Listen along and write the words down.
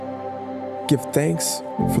give thanks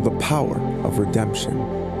for the power of redemption,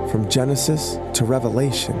 from Genesis to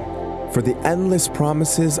Revelation, for the endless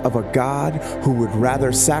promises of a God who would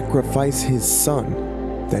rather sacrifice his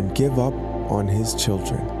son than give up on his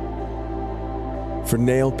children. For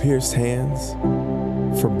nail-pierced hands,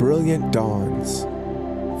 for brilliant dawns,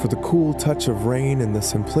 for the cool touch of rain and the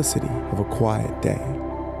simplicity of a quiet day.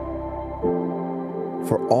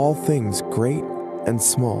 For all things great and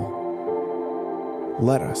small,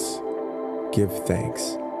 let us give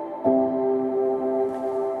thanks.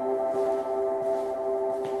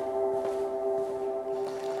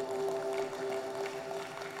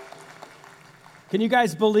 Can you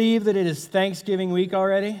guys believe that it is Thanksgiving week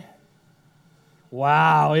already?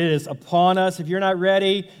 Wow, it is upon us. If you're not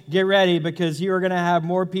ready, get ready, because you are going to have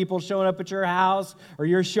more people showing up at your house, or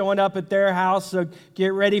you're showing up at their house. So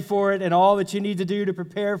get ready for it and all that you need to do to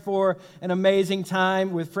prepare for an amazing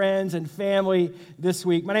time with friends and family this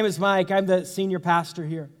week. My name is Mike. I'm the senior pastor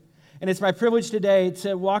here. And it's my privilege today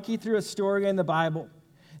to walk you through a story in the Bible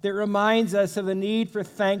that reminds us of the need for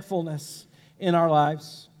thankfulness in our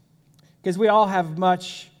lives, because we all have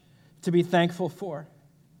much to be thankful for.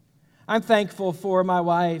 I'm thankful for my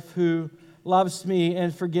wife who loves me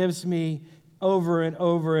and forgives me over and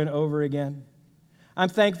over and over again. I'm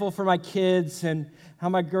thankful for my kids and how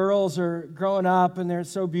my girls are growing up and they're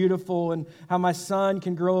so beautiful, and how my son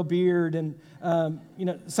can grow a beard. And,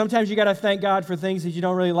 sometimes you got to thank God for things that you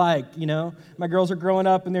don't really like, My girls are growing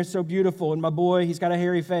up and they're so beautiful, and my boy, he's got a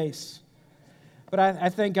hairy face. But I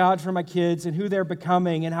thank God for my kids and who they're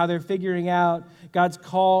becoming and how they're figuring out God's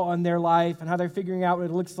call on their life and how they're figuring out what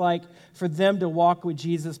it looks like for them to walk with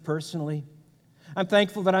Jesus personally. I'm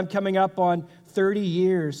thankful that I'm coming up on 30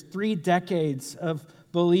 years, 3 decades of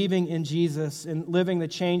believing in Jesus and living the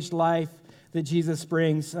changed life that Jesus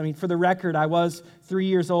brings. I mean, for the record, I was 3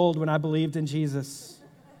 years old when I believed in Jesus.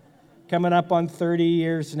 Coming up on 30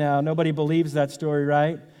 years now. Nobody believes that story,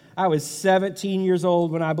 right? I was 17 years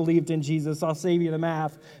old when I believed in Jesus. I'll save you the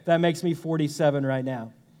math. That makes me 47 right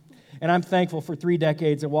now. And I'm thankful for 3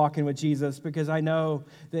 decades of walking with Jesus, because I know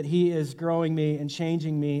that he is growing me and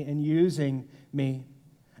changing me and using me.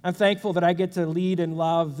 I'm thankful that I get to lead and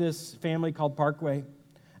love this family called Parkway.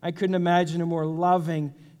 I couldn't imagine a more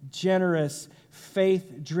loving, generous,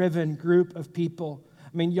 faith-driven group of people.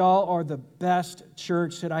 I mean, y'all are the best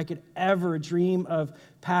church that I could ever dream of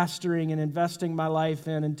pastoring and investing my life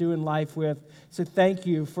in and doing life with. So thank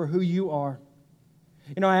you for who you are.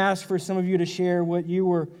 I asked for some of you to share what you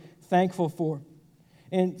were thankful for.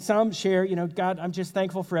 And some share, God, I'm just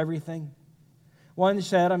thankful for everything. One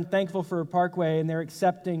said, I'm thankful for Parkway, and they're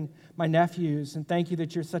accepting my nephews. And thank you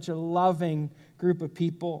that you're such a loving group of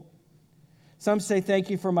people. Some say thank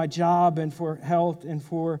you for my job and for health and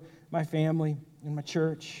for my family and my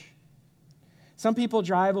church. Some people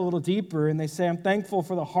drive a little deeper and they say, I'm thankful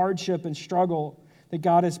for the hardship and struggle that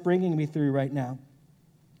God is bringing me through right now.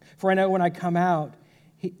 For I know when I come out,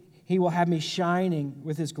 He will have me shining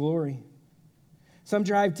with His glory. Some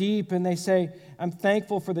drive deep and they say, I'm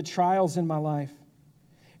thankful for the trials in my life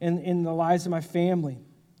and in the lives of my family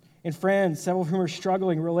and friends, several of whom are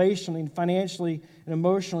struggling relationally and financially and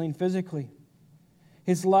emotionally and physically.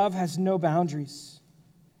 His love has no boundaries.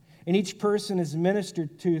 And each person is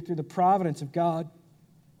ministered to through the providence of God.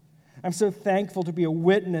 I'm so thankful to be a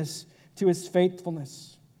witness to His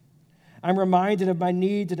faithfulness. I'm reminded of my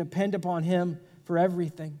need to depend upon Him for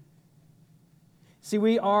everything. See,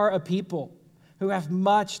 we are a people who have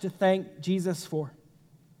much to thank Jesus for.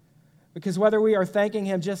 Because whether we are thanking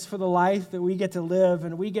Him just for the life that we get to live,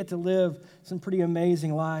 and we get to live some pretty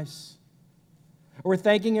amazing lives, or we're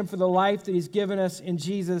thanking Him for the life that He's given us in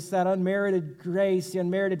Jesus, that unmerited grace, the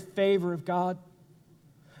unmerited favor of God.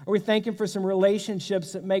 Or we thank Him for some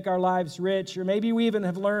relationships that make our lives rich. Or maybe we even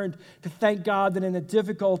have learned to thank God that in the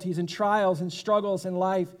difficulties and trials and struggles in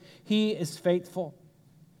life, He is faithful.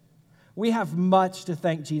 We have much to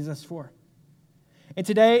thank Jesus for. And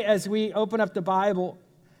today, as we open up the Bible,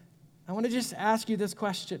 I want to just ask you this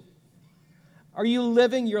question. Are you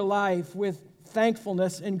living your life with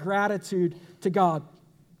thankfulness and gratitude to God?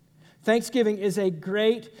 Thanksgiving is a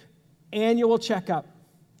great annual checkup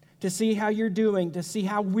to see how you're doing, to see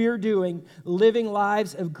how we're doing, living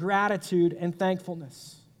lives of gratitude and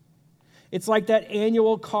thankfulness. It's like that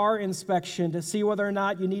annual car inspection to see whether or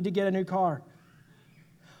not you need to get a new car.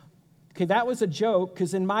 Okay, that was a joke,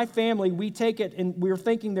 because in my family, we take it and we're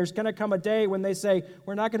thinking there's going to come a day when they say,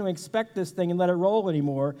 we're not going to inspect this thing and let it roll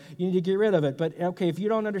anymore. You need to get rid of it. But okay, if you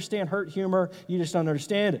don't understand hurt humor, you just don't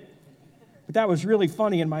understand it. But that was really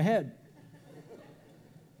funny in my head.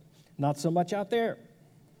 Not so much out there.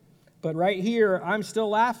 But right here, I'm still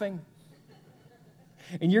laughing.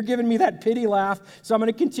 And you're giving me that pity laugh, so I'm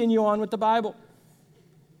going to continue on with the Bible.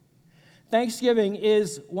 Thanksgiving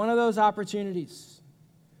is one of those opportunities,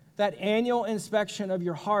 that annual inspection of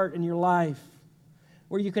your heart and your life,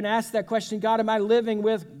 where you can ask that question, God, am I living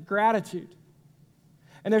with gratitude?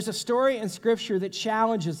 And there's a story in Scripture that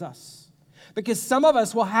challenges us, because some of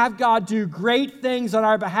us will have God do great things on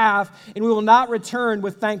our behalf, and we will not return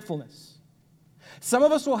with thankfulness. Some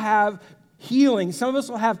of us will have healing. Some of us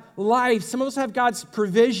will have life. Some of us have God's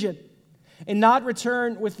provision and not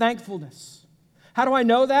return with thankfulness. How do I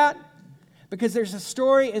know that? Because there's a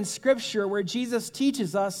story in Scripture where Jesus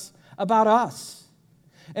teaches us about us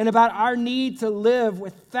and about our need to live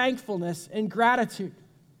with thankfulness and gratitude.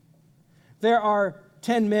 There are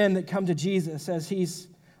 10 men that come to Jesus as he's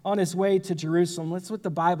on his way to Jerusalem. That's what the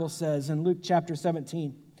Bible says in Luke chapter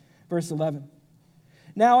 17, verse 11.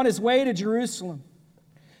 Now on his way to Jerusalem,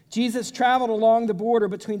 Jesus traveled along the border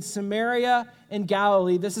between Samaria and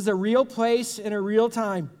Galilee. This is a real place in a real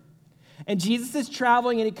time. And Jesus is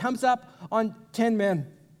traveling, and he comes up on 10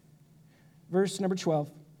 men. Verse number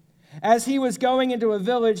 12. As he was going into a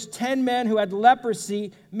village, 10 men who had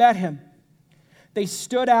leprosy met him. They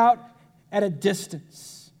stood out at a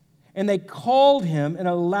distance, and they called him in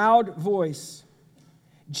a loud voice,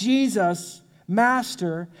 Jesus,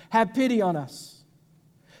 Master, have pity on us.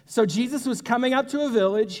 So Jesus was coming up to a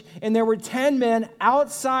village, and there were 10 men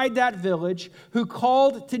outside that village who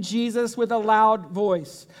called to Jesus with a loud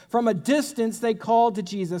voice. From a distance, they called to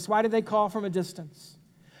Jesus. Why did they call from a distance?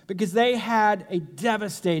 Because they had a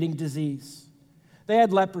devastating disease. They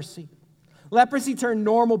had leprosy. Leprosy turned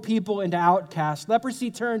normal people into outcasts.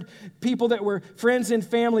 Leprosy turned people that were friends and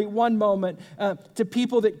family one moment to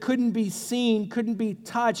people that couldn't be seen, couldn't be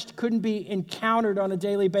touched, couldn't be encountered on a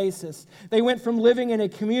daily basis. They went from living in a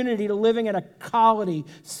community to living in a colony,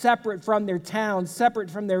 separate from their town,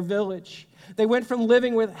 separate from their village. They went from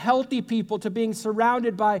living with healthy people to being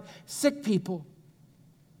surrounded by sick people.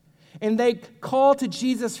 And they called to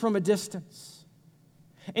Jesus from a distance.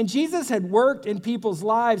 And Jesus had worked in people's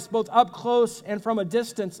lives, both up close and from a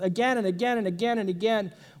distance, again and again and again and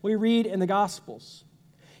again, we read in the Gospels.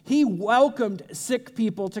 He welcomed sick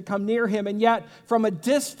people to come near him, and yet from a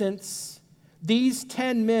distance, these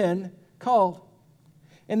 10 men called.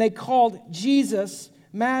 And they called, Jesus,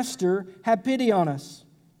 Master, have pity on us.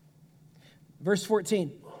 Verse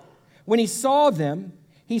 14. When he saw them,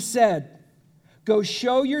 he said, go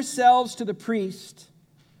show yourselves to the priest.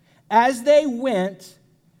 As they went,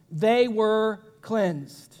 they were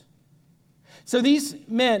cleansed. So these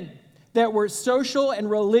men that were social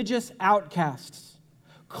and religious outcasts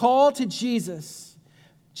called to Jesus,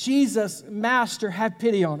 Jesus, Master, have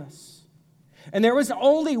pity on us. And there was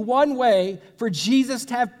only one way for Jesus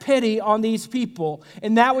to have pity on these people,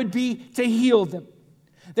 and that would be to heal them.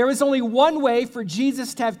 There was only one way for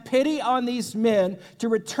Jesus to have pity on these men, to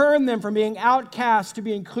return them from being outcast, to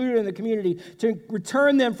be included in the community, to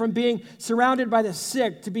return them from being surrounded by the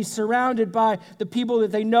sick, to be surrounded by the people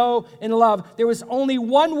that they know and love. There was only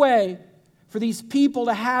one way for these people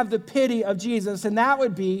to have the pity of Jesus, and that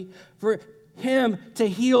would be for him to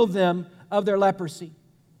heal them of their leprosy.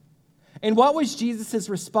 And what was Jesus'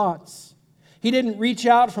 response? He didn't reach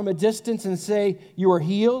out from a distance and say, you are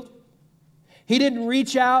healed. He didn't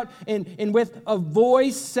reach out and with a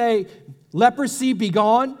voice say, leprosy be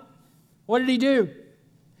gone. What did he do?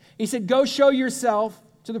 He said, go show yourself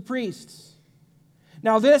to the priests.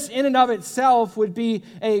 Now this in and of itself would be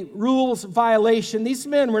a rules violation. These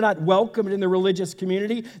men were not welcomed in the religious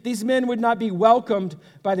community. These men would not be welcomed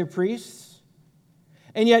by the priests.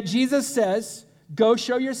 And yet Jesus says, go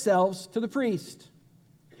show yourselves to the priest.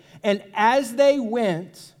 And as they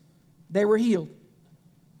went, they were healed.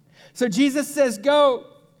 So Jesus says, go.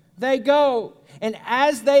 They go. And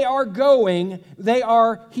as they are going, they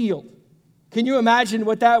are healed. Can you imagine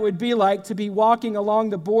what that would be like to be walking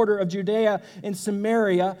along the border of Judea and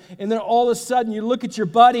Samaria, and then all of a sudden you look at your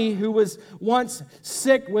buddy who was once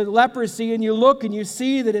sick with leprosy, and you look and you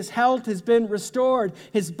see that his health has been restored,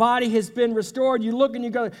 his body has been restored. You look and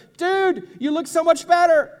you go, dude, you look so much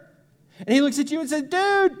better. And he looks at you and says,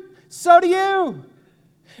 dude, so do you.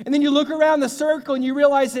 And then you look around the circle and you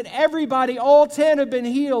realize that everybody, all 10 have been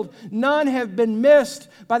healed. None have been missed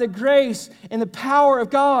by the grace and the power of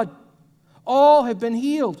God. All have been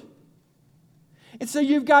healed. And so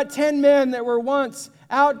you've got 10 men that were once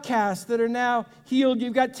outcasts that are now healed.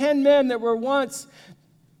 You've got 10 men that were once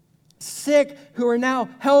sick who are now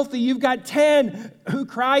healthy. You've got 10 who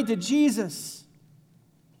cried to Jesus.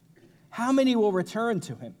 How many will return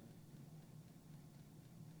to him?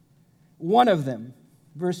 One of them,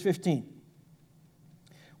 verse 15,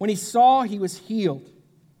 when he saw he was healed,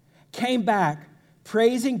 came back,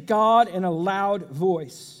 praising God in a loud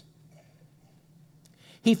voice.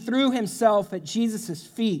 He threw himself at Jesus'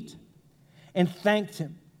 feet and thanked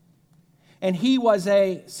him. And he was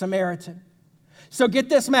a Samaritan. So get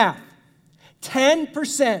this math.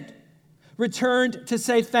 10% returned to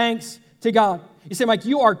say thanks to God. You say, Mike,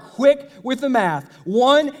 you are quick with the math.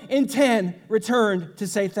 1 in 10 returned to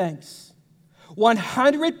say thanks.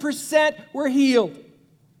 100% were healed.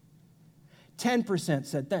 10%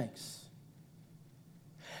 said thanks.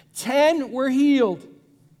 10 were healed.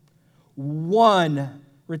 1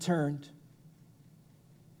 returned.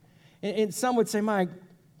 And some would say, Mike,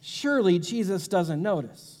 surely Jesus doesn't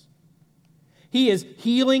notice. He is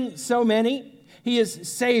healing so many. He is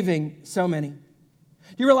saving so many. Do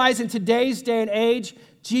you realize in today's day and age,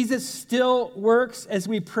 Jesus still works as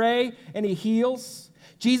we pray and he heals?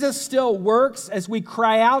 Jesus still works as we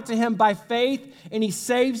cry out to him by faith and he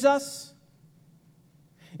saves us?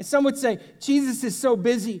 And some would say, Jesus is so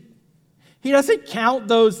busy. He doesn't count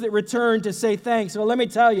those that return to say thanks. Well, let me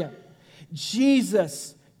tell you,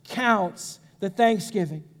 Jesus counts the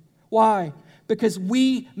thanksgiving. Why? Because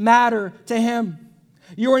we matter to him.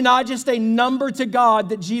 You are not just a number to God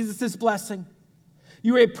that Jesus is blessing.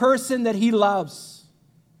 You are a person that he loves.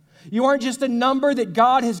 You aren't just a number that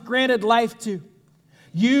God has granted life to.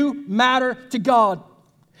 You matter to God.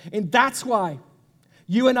 And that's why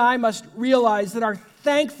you and I must realize that our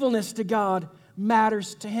thankfulness to God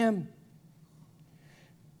matters to him.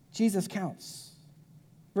 Jesus counts.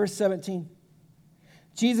 Verse 17.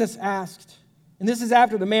 Jesus asked, and this is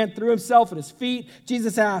after the man threw himself at his feet.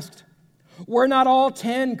 Jesus asked, were not all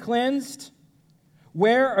 10 cleansed?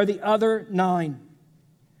 Where are the other 9?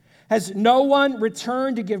 Has no one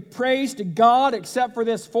returned to give praise to God except for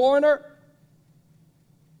this foreigner?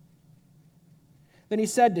 Then he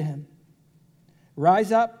said to him,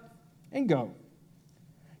 rise up and go.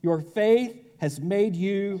 Your faith has made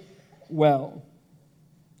you well.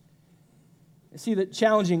 See, the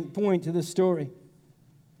challenging point to this story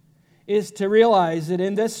is to realize that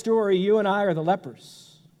in this story, you and I are the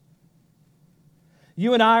lepers.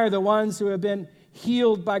 You and I are the ones who have been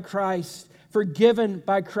healed by Christ, forgiven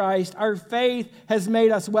by Christ. Our faith has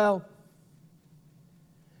made us well.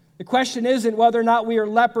 The question isn't whether or not we are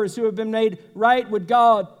lepers who have been made right with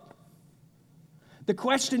God. The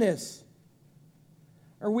question is,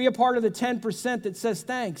 are we a part of the 10% that says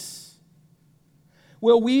thanks?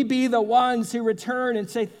 Will we be the ones who return and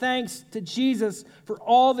say thanks to Jesus for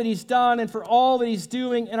all that he's done and for all that he's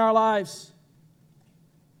doing in our lives?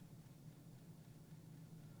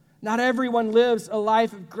 Not everyone lives a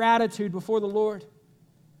life of gratitude before the Lord.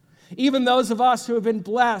 Even those of us who have been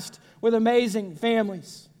blessed with amazing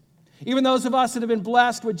families. Even those of us that have been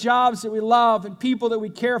blessed with jobs that we love and people that we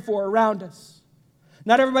care for around us.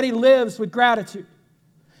 Not everybody lives with gratitude.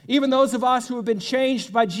 Even those of us who have been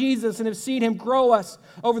changed by Jesus and have seen him grow us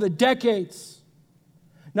over the decades.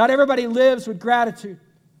 Not everybody lives with gratitude.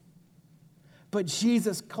 But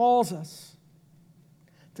Jesus calls us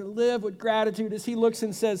to live with gratitude as he looks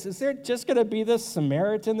and says, is there just going to be this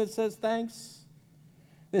Samaritan that says thanks?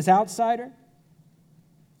 This outsider?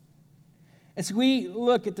 As we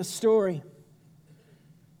look at the story,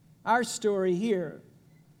 our story here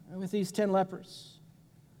with these 10 lepers,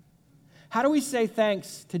 how do we say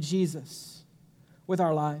thanks to Jesus with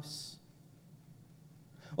our lives?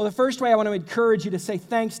 Well, the first way I want to encourage you to say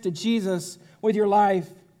thanks to Jesus with your life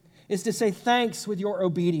is to say thanks with your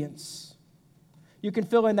obedience. You can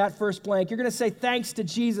fill in that first blank. You're going to say thanks to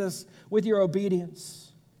Jesus with your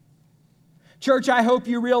obedience. Church, I hope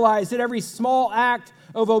you realize that every small act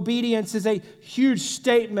of obedience is a huge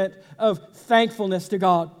statement of thankfulness to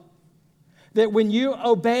God. That when you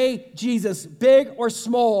obey Jesus, big or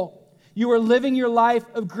small, you are living your life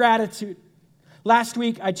of gratitude. Last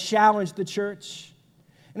week, I challenged the church,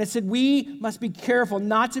 and I said, we must be careful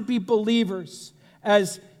not to be believers,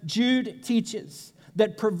 as Jude teaches,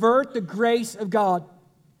 that pervert the grace of God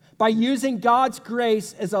by using God's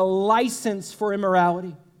grace as a license for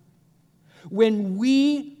immorality. When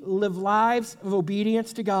we live lives of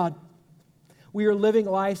obedience to God, we are living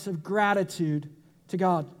lives of gratitude to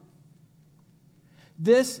God.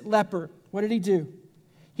 This leper, what did he do?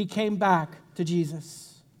 He came back to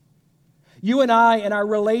Jesus. You and I, in our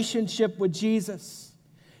relationship with Jesus,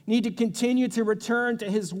 need to continue to return to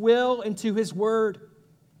his will and to his word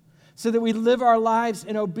so that we live our lives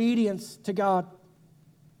in obedience to God.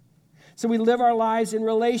 So we live our lives in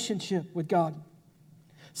relationship with God.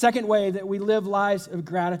 Second way that we live lives of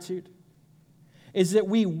gratitude is that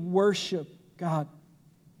we worship God.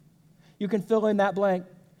 You can fill in that blank.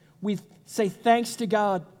 We say thanks to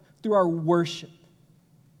God through our worship.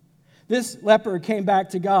 This leper came back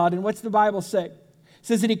to God, and what's the Bible say? It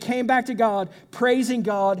says that he came back to God, praising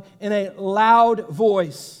God in a loud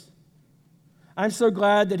voice. I'm so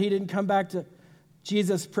glad that he didn't come back to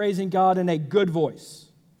Jesus praising God in a good voice.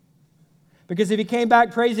 Because if he came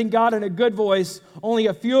back praising God in a good voice, only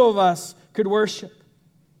a few of us could worship.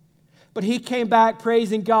 But he came back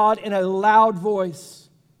praising God in a loud voice.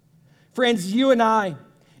 Friends, you and I,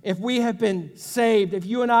 if we have been saved, if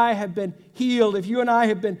you and I have been healed, if you and I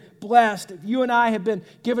have been blessed, if you and I have been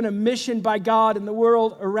given a mission by God in the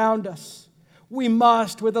world around us, we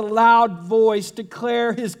must, with a loud voice,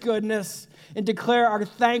 declare his goodness and declare our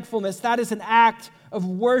thankfulness. That is an act of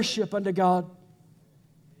worship unto God.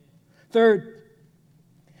 Third,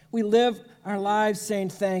 we live our lives saying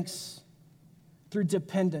thanks through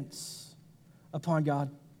dependence upon God.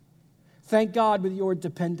 Thank God with your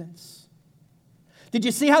dependence. Did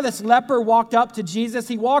you see how this leper walked up to Jesus?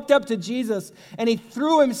 He walked up to Jesus and he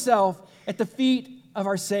threw himself at the feet of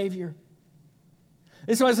our Savior.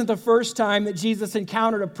 This wasn't the first time that Jesus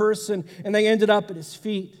encountered a person and they ended up at his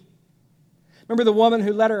feet. Remember the woman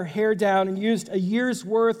who let her hair down and used a year's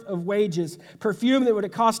worth of wages, perfume that would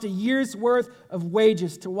have cost a year's worth of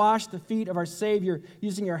wages to wash the feet of our Savior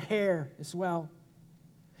using her hair as well.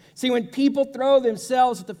 See, when people throw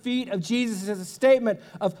themselves at the feet of Jesus, it's a statement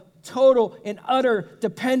of total and utter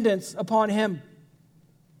dependence upon him.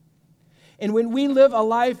 And when we live a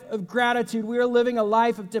life of gratitude, we are living a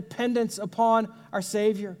life of dependence upon our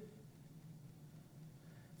Savior.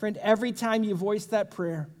 Friend, every time you voice that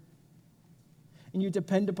prayer and you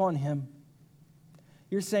depend upon him,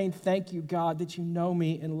 you're saying, thank you, God, that you know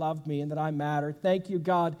me and love me and that I matter. Thank you,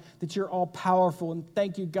 God, that you're all powerful. And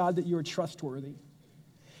thank you, God, that you are trustworthy.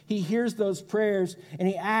 He hears those prayers and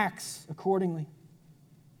he acts accordingly.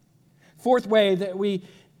 Fourth way that we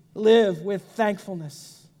live with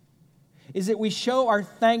thankfulness is that we show our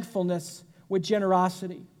thankfulness with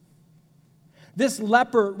generosity. This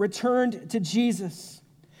leper returned to Jesus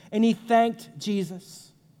and he thanked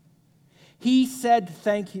Jesus. He said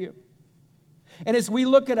thank you. And as we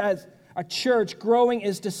look at as a church growing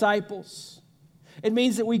as disciples, it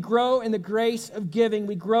means that we grow in the grace of giving.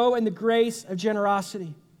 We grow in the grace of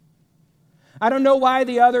generosity. I don't know why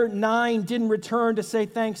the other 9 didn't return to say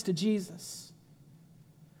thanks to Jesus.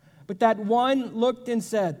 But that one looked and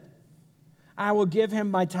said, I will give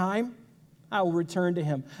him my time. I will return to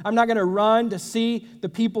him. I'm not going to run to see the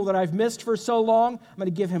people that I've missed for so long. I'm going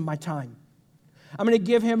to give him my time. I'm going to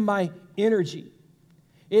give him my energy.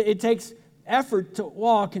 It takes effort to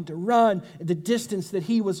walk and to run the distance that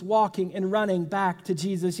he was walking and running back to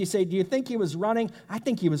Jesus. You say, do you think he was running? I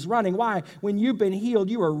think he was running. Why? When you've been healed,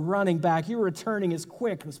 you are running back. You are returning as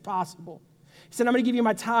quick as possible. He said, I'm going to give you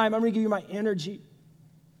my time. I'm going to give you my energy.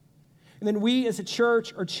 And then we as a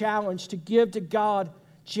church are challenged to give to God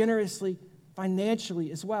generously,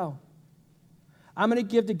 financially as well. I'm going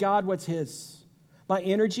to give to God what's his. My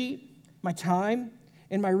energy, my time,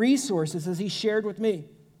 and my resources as he shared with me.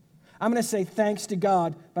 I'm going to say thanks to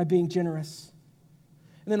God by being generous.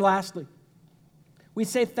 And then lastly, we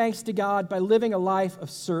say thanks to God by living a life of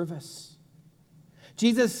service.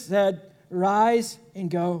 Jesus said, rise and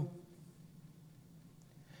go.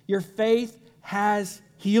 Your faith has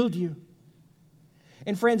healed you.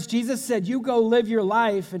 And friends, Jesus said, you go live your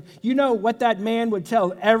life. And you know what that man would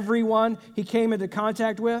tell everyone he came into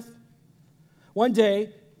contact with? One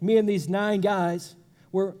day, me and these 9 guys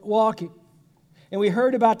were walking. And we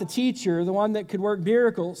heard about the teacher, the one that could work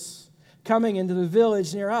miracles, coming into the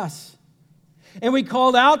village near us. And we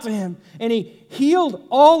called out to him, and he healed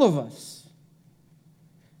all of us.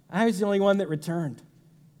 I was the only one that returned.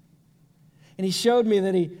 And he showed me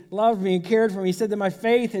that he loved me and cared for me. He said that my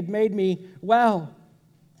faith had made me well.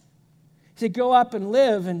 He said, go up and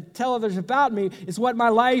live and tell others about me is what my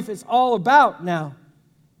life is all about now.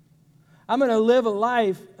 I'm going to live a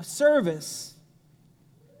life of service.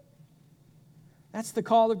 That's the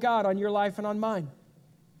call of God on your life and on mine.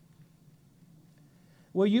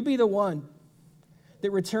 Will you be the one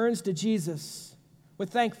that returns to Jesus with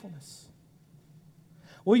thankfulness?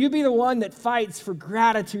 Will you be the one that fights for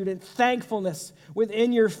gratitude and thankfulness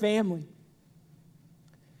within your family?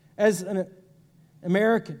 As an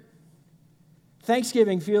American,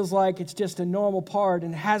 Thanksgiving feels like it's just a normal part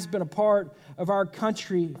and has been a part of our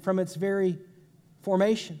country from its very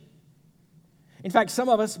formation. In fact, some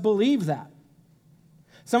of us believe that.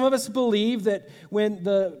 Some of us believe that when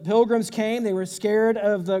the Pilgrims came, they were scared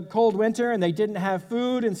of the cold winter and they didn't have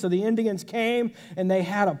food, and so the Indians came and they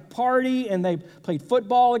had a party and they played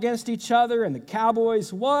football against each other and the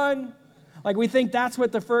Cowboys won. Like we think that's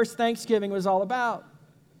what the first Thanksgiving was all about.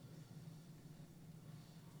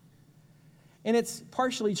 And it's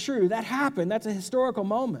partially true. That happened. That's a historical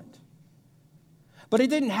moment. But it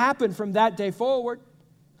didn't happen from that day forward.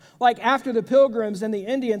 Like after the Pilgrims and the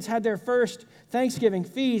Indians had their first Thanksgiving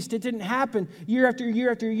feast, it didn't happen year after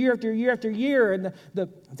year after year after year after year, and the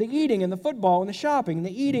eating and the football and the shopping, and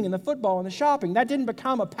the eating and the football and the shopping. That didn't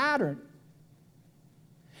become a pattern.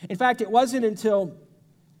 In fact, it wasn't until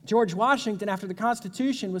George Washington, after the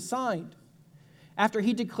Constitution was signed, after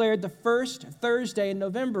he declared the first Thursday in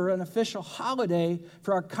November an official holiday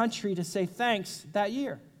for our country to say thanks that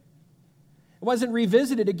year. It wasn't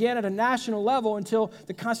revisited again at a national level until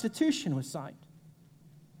the Constitution was signed.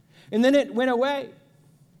 And then it went away,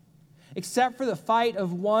 except for the fight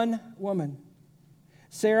of one woman,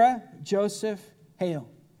 Sarah Joseph Hale.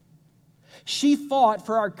 She fought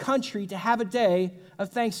for our country to have a day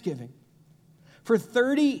of Thanksgiving. For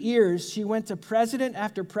 30 years, she went to president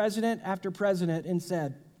after president after president and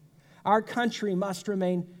said, our country must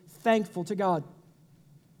remain thankful to God.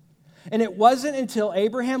 And it wasn't until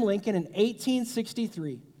Abraham Lincoln in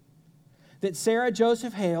 1863 that Sarah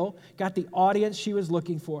Joseph Hale got the audience she was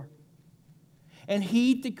looking for. And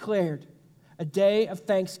he declared a day of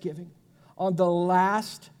Thanksgiving on the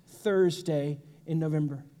last Thursday in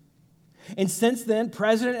November. And since then,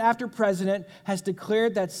 president after president has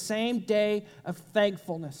declared that same day of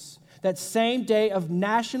thankfulness, that same day of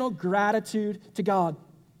national gratitude to God,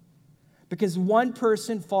 because one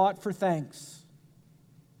person fought for thanks.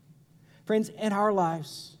 Friends, in our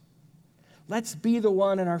lives, let's be the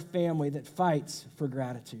one in our family that fights for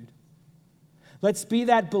gratitude. Let's be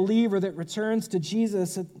that believer that returns to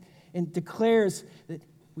Jesus and declares that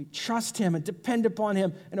we trust him and depend upon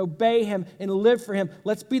him and obey him and live for him.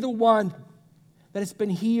 Let's be the one that has been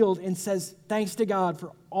healed and says thanks to God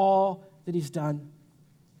for all that he's done.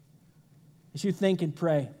 As you think and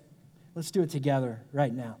pray, let's do it together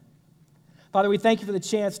right now. Father, we thank you for the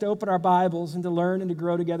chance to open our Bibles and to learn and to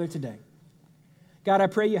grow together today. God, I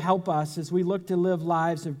pray you help us as we look to live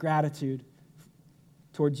lives of gratitude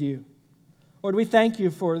towards you. Lord, we thank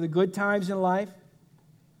you for the good times in life,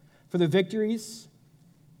 for the victories.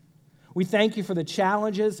 We thank you for the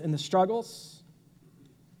challenges and the struggles.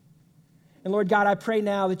 And Lord God, I pray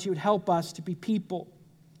now that you would help us to be people,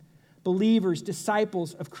 believers,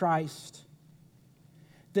 disciples of Christ,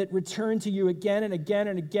 that return to you again and again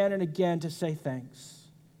and again and again to say thanks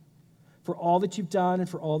for all that you've done and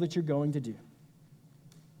for all that you're going to do.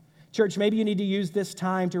 Church, maybe you need to use this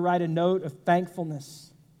time to write a note of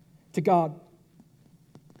thankfulness to God.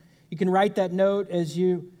 You can write that note as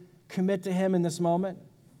you commit to him in this moment,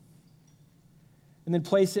 and then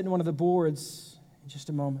place it in one of the boards in just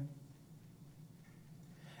a moment.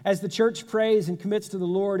 As the church prays and commits to the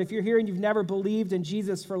Lord, if you're here and you've never believed in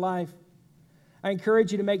Jesus for life, I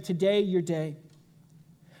encourage you to make today your day.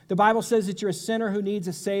 The Bible says that you're a sinner who needs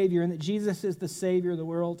a Savior and that Jesus is the Savior of the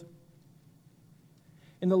world.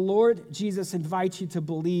 And the Lord Jesus invites you to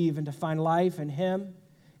believe and to find life in him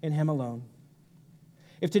and him alone.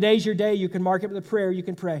 If today's your day, you can mark it with a prayer. You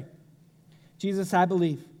can pray, Jesus, I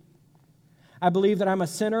believe. I believe that I'm a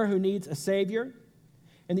sinner who needs a Savior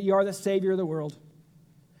and that you are the Savior of the world.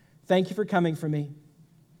 Thank you for coming for me,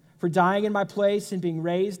 for dying in my place and being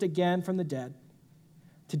raised again from the dead.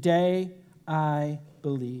 Today, I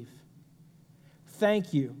believe.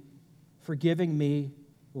 Thank you for giving me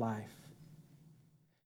life.